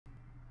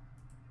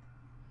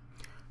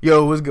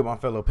Yo, what's good, my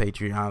fellow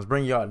Patreons?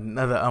 Bring y'all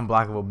another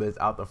unblockable blitz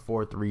out the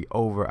 4-3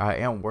 over. I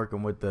am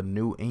working with the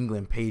New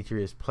England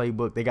Patriots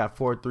playbook. They got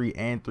 4-3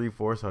 and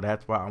 3-4, so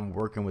that's why I'm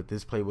working with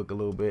this playbook a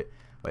little bit.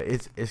 But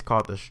it's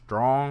called the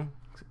Strong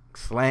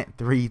Slant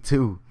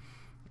 3-2.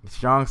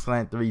 Strong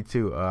Slant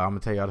 3-2. I'm gonna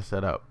tell y'all to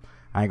set up.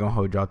 I ain't gonna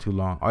hold y'all too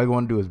long. All you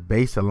want to do is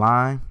base a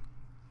line.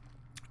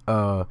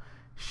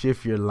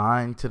 Shift your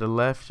line to the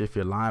left. Shift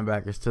your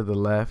linebackers to the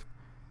left.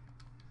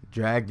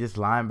 Drag this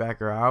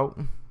linebacker out.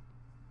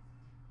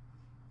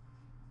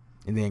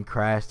 And then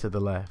crash to the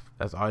left.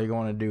 That's all you're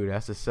going to do.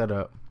 That's the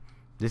setup.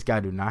 This guy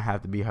do not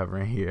have to be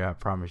hovering here, I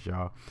promise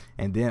y'all.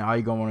 And then all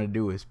you're going to want to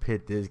do is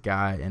pit this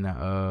guy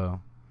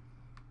and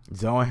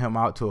zone him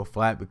out to a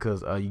flat,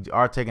 because you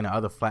are taking the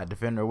other flat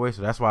defender away.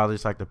 So that's why I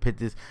just like to pit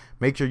this.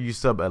 Make sure you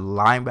sub a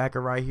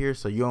linebacker right here,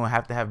 so you don't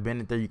have to have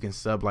Bennett there. You can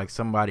sub like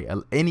somebody,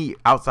 any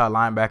outside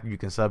linebacker you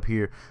can sub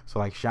here. So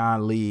like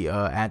Sean Lee,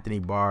 Anthony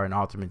Barr, and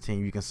Ultimate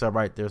Team, you can sub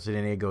right there, so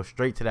then they go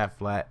straight to that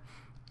flat.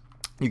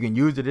 You can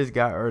use it this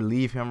guy or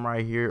leave him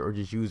right here, or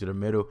just use it in the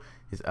middle.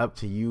 It's up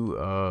to you.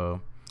 Y'all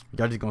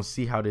just gonna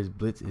see how this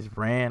blitz is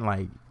ran.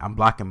 Like, I'm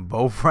blocking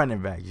both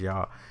running backs,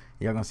 y'all.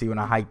 Y'all gonna see when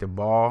I hike the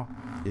ball,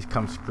 just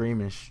come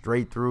screaming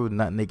straight through.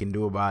 Nothing they can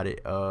do about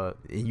it.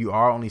 You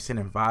are only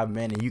sending 5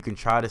 men, and you can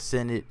try to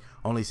send it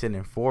only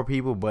sending 4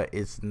 people, but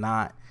it's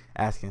not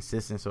as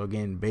consistent. So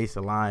again, base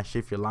a line,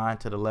 shift your line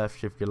to the left,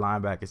 shift your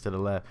linebackers to the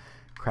left,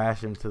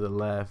 crash him to the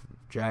left,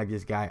 drag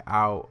this guy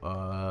out,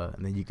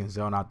 and then you can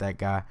zone out that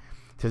guy.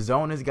 To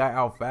zone this guy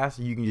out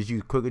faster, you can just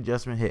use quick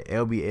adjustment, hit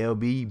LB,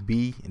 LB,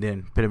 B, and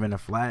then put him in a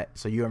flat.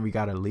 So you already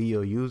got a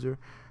Leo user.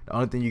 The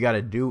only thing you got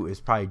to do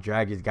is probably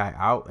drag this guy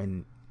out,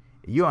 and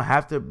you don't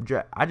have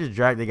to I just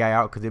drag the guy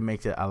out because it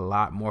makes it a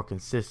lot more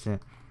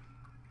consistent.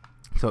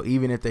 So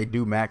even if they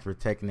do max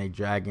protect and they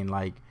dragging,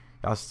 like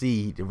y'all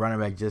see, the running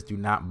back just do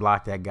not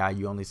block that guy.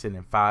 You only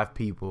sending 5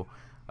 people,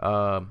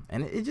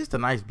 and it's just a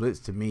nice blitz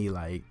to me.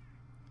 Like,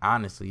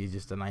 honestly, it's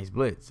just a nice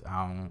blitz.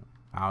 I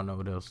don't know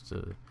what else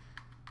to.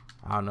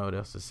 I don't know what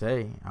else to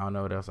say. I don't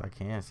know what else I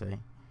can say.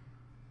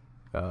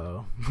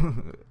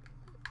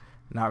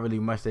 Not really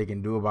much they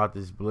can do about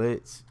this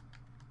blitz.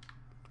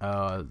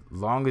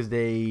 Long as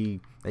they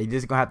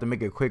just gonna have to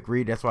make a quick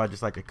read. That's why I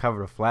just like to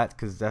cover the flats,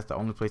 because that's the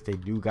only place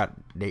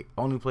the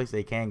only place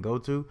they can go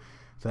to.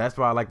 So that's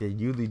why I like to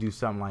usually do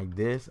something like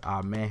this.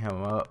 I'll man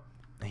him up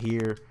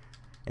here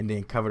and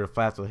then cover the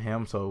flats with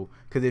him. So,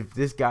 because if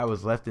this guy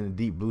was left in the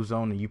deep blue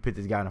zone and you put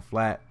this guy in a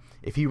flat,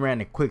 if he ran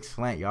a quick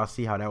slant, y'all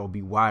see how that would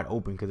be wide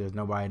open because there's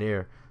nobody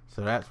there.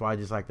 So that's why I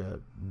just like to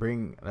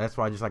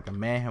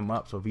man him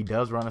up. So if he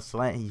does run a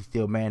slant, he's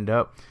still manned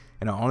up.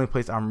 And the only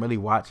place I'm really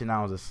watching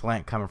now is a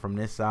slant coming from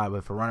this side. But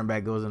if a running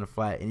back goes in the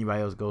flat,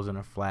 anybody else goes in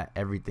the flat,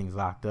 everything's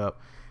locked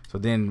up. So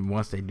then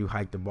once they do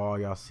hike the ball,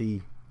 y'all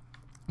see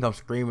them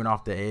screaming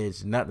off the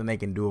edge. Nothing they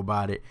can do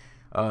about it.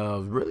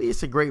 Really,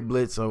 it's a great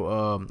blitz.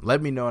 So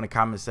let me know in the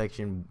comment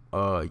section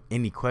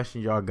any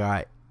questions y'all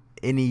got,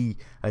 any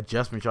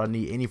adjustments y'all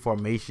need, any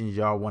formations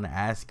y'all want to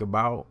ask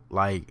about,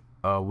 like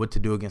what to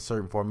do against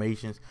certain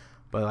formations.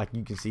 But like,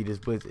 you can see this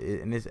blitz,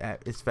 and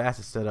it's fast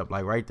to set up.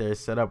 Like right there,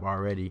 it's set up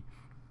already.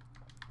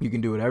 You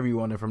can do whatever you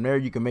want, and from there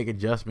you can make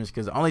adjustments,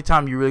 because the only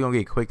time you're really gonna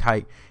get quick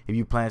hike if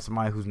you playing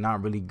somebody who's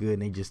not really good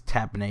and they just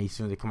tapping it as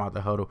soon as they come out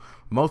the huddle.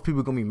 Most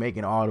people gonna be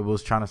making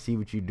audibles trying to see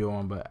what you're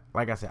doing, but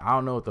like I said, I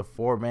don't know if the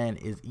 4-man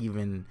is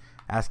even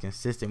as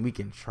consistent. We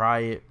can try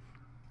it.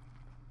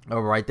 Oh,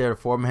 right there,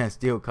 the 4-man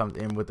still comes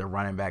in with the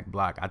running back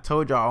block. I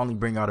told y'all I only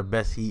bring y'all the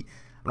best heat.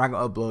 I'm not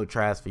gonna upload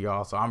trash for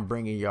y'all, so I'm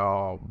bringing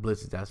y'all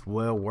blitzes that's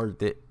well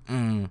worth it.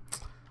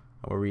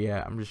 Where we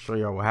at? I'm just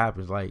showing y'all what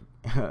happens. Like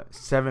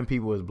 7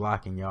 people is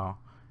blocking y'all.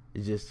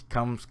 It just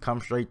comes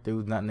straight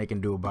through. Nothing they can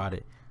do about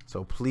it.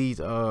 So please,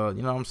 you know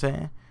what I'm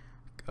saying?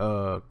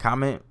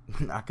 Comment.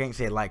 I can't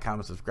say like,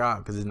 comment, subscribe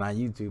because it's not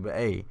YouTube. But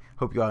hey,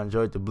 hope y'all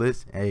enjoyed the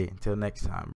blitz. Hey, until next time.